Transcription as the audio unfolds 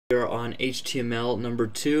Here on HTML number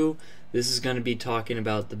 2, this is going to be talking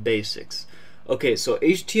about the basics. Okay, so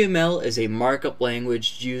HTML is a markup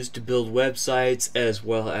language used to build websites, as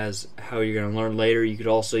well as how you're going to learn later. You could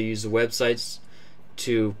also use the websites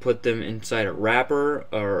to put them inside a wrapper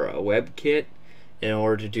or a WebKit in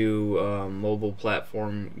order to do mobile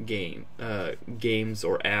platform games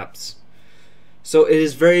or apps. So it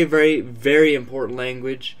is very, very, very important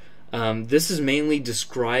language. This is mainly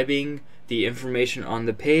describing the information on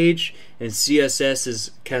the page, and CSS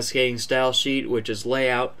is cascading style sheet, which is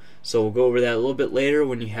layout. So we'll go over that a little bit later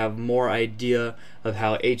when you have more idea of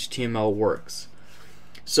how HTML works.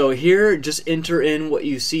 So here, just enter in what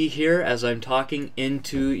you see here as I'm talking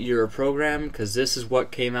into your program, because this is what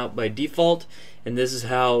came out by default, and this is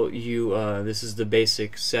how you this is the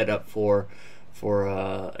basic setup for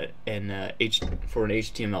an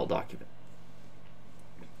HTML document.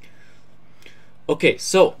 Okay,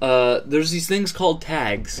 so there's these things called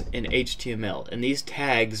tags in HTML, and these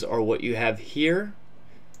tags are what you have here.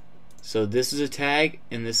 So this is a tag,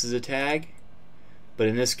 and this is a tag, but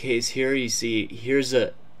in this case here, you see here's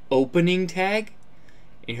a opening tag,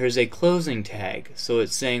 and here's a closing tag. So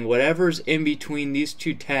it's saying whatever's in between these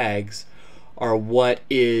two tags are what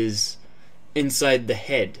is inside the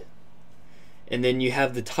head. And then you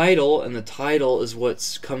have the title, and the title is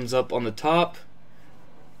what comes up on the top,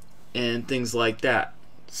 and things like that.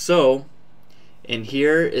 So, and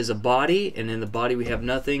here is a body, and in the body we have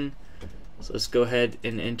nothing. So let's go ahead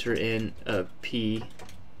and enter in a P,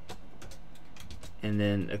 and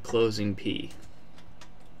then a closing P.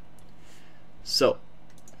 So,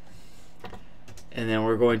 and then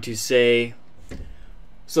we're going to say,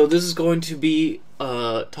 so this is going to be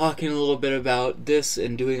talking a little bit about this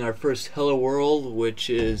and doing our first Hello World, which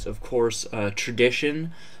is of course a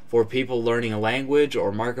tradition for people learning a language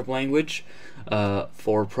or markup language.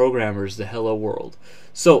 For programmers, the Hello World.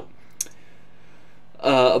 So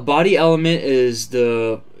a body element is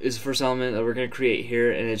the first element that we're going to create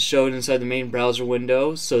here, and it's shown inside the main browser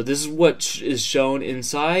window. So this is what is shown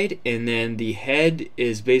inside, and then the head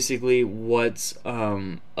is basically what's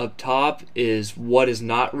up top is what is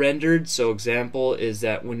not rendered. So example is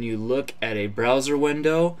that when you look at a browser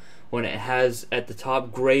window, when it has at the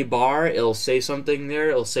top gray bar, it'll say something there.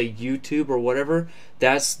 It'll say YouTube or whatever.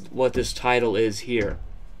 That's what this title is here.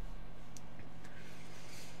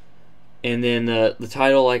 And then the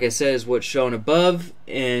title, like I said, is what's shown above.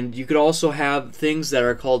 And you could also have things that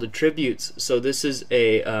are called attributes. So this is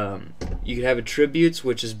a you could have attributes,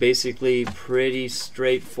 which is basically pretty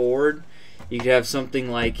straightforward. You could have something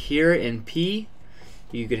like here in P.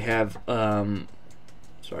 You could have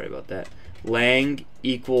sorry about that. Lang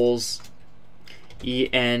equals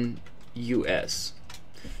ENUS,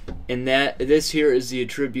 and this here is the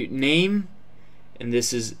attribute name, and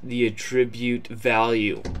this is the attribute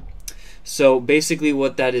value. So basically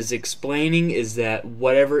what that is explaining is that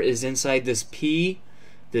whatever is inside this P,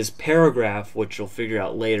 this paragraph, which you'll figure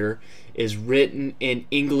out later, is written in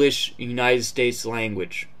English United States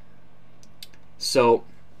language. So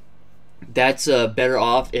that's better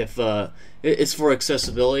off if it's for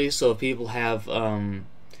accessibility. So if people have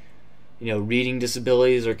reading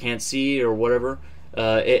disabilities or can't see or whatever,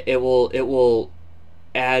 it will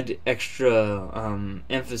add extra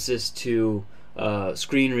emphasis to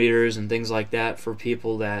screen readers and things like that for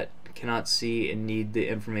people that cannot see and need the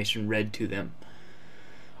information read to them.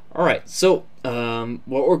 Alright, so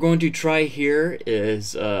what we're going to try here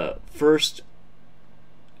is first,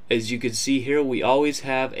 as you can see here, we always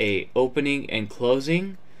have a opening and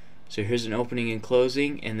closing. So here's an opening and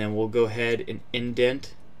closing, and then we'll go ahead and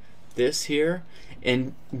indent this here.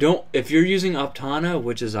 And if you're using Aptana,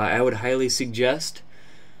 which is I would highly suggest,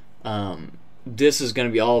 this is going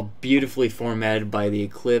to be all beautifully formatted by the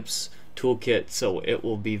Eclipse toolkit, so it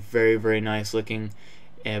will be very, very nice looking.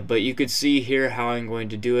 But you could see here how I'm going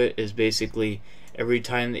to do it is basically every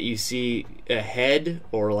time that you see a head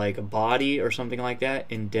or like a body or something like that,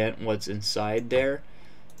 indent what's inside there.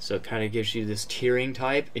 So it kind of gives you this tiering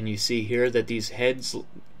type, and you see here that the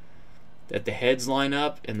heads line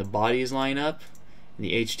up and the bodies line up and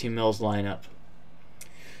the HTMLs line up.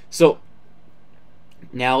 So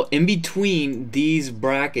now in between these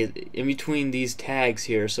these tags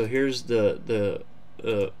here, so here's the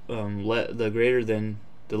greater than,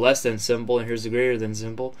 the less than symbol, and here's the greater than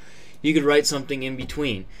symbol. You could write something in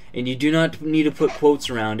between, and you do not need to put quotes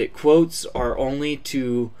around it. Quotes are only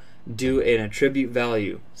to do an attribute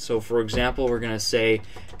value. So for example, we're going to say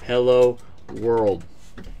hello world,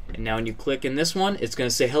 and now when you click in this one, it's going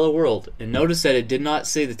to say hello world, and notice that it did not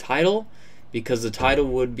say the title because the title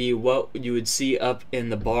would be what you would see up in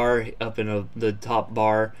the bar, up in the top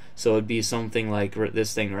bar. So it would be something like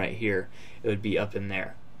this thing right here. It would be up in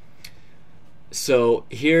there. So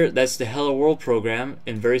here, that's the Hello World program,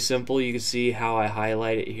 and very simple. You can see how I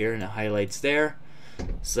highlight it here, and it highlights there.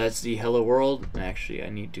 So that's the Hello World. Actually, I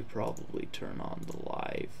need to probably turn on the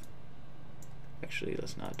live. Actually,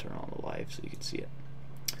 let's not turn on the live so you can see it.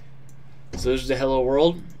 So there's the Hello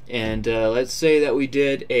World, and let's say that we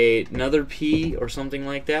did another P or something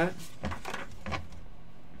like that.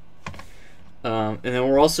 And then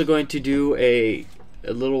we're also going to do a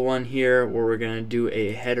little one here where we're going to do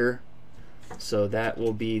a header. So that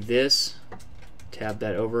will be this. Tab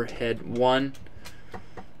that over, head 1.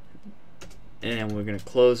 And we're going to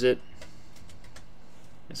close it.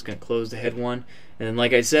 It's going to close the head 1. And then,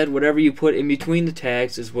 like I said, whatever you put in between the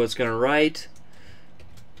tags is what's going to write.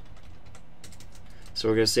 So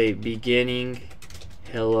we're going to say beginning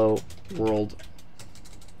Hello World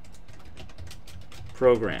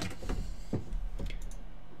program.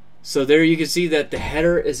 So there you can see that the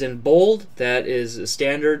header is in bold. That is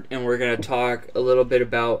standard, and we're going to talk a little bit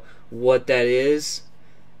about what that is.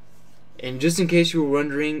 And just in case you were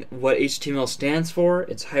wondering what HTML stands for,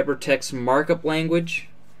 it's Hypertext Markup Language.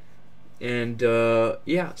 And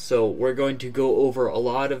yeah, so we're going to go over a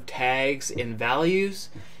lot of tags and values,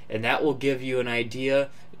 and that will give you an idea,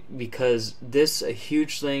 because this, a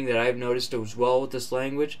huge thing that I've noticed as well with this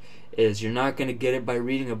language, is you're not going to get it by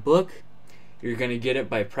reading a book. You're going to get it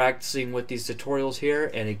by practicing with these tutorials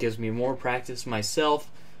here, and it gives me more practice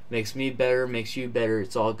myself, makes me better, makes you better.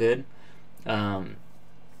 It's all good.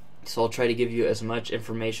 So I'll try to give you as much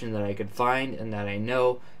information that I could find and that I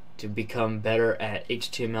know to become better at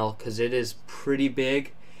HTML, because it is pretty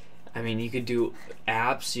big. I mean, you could do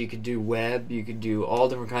apps, you could do web, you could do all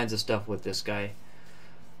different kinds of stuff with this guy.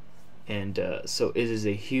 And so it is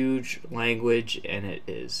a huge language, and it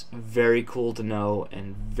is very cool to know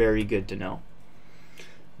and very good to know.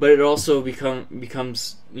 But it also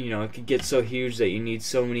becomes, you know, it could get so huge that you need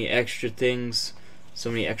so many extra things, so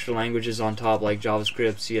many extra languages on top, like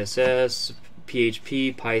JavaScript, CSS,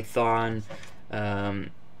 PHP, Python,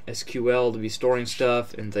 SQL to be storing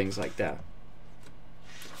stuff, and things like that.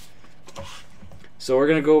 So we're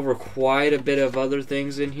going to go over quite a bit of other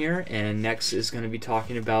things in here, and next is going to be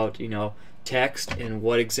talking about, you know, text and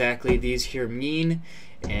what exactly these here mean,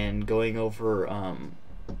 and going over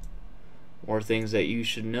more things that you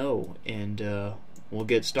should know, and we'll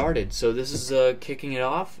get started. So this is kicking it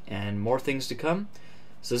off, and more things to come.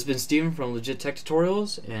 So this has been Steven from Legit Tech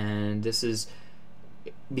Tutorials, and this is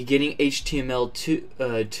beginning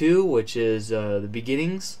HTML2, which is the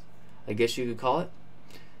beginnings, I guess you could call it,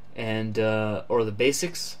 and or the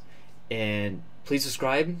basics. And please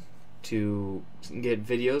subscribe to get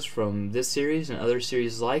videos from this series and other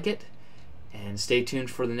series like it, and stay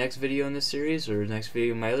tuned for the next video in this series or the next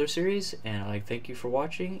video in my other series. And I'd like to thank you for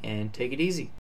watching, and take it easy.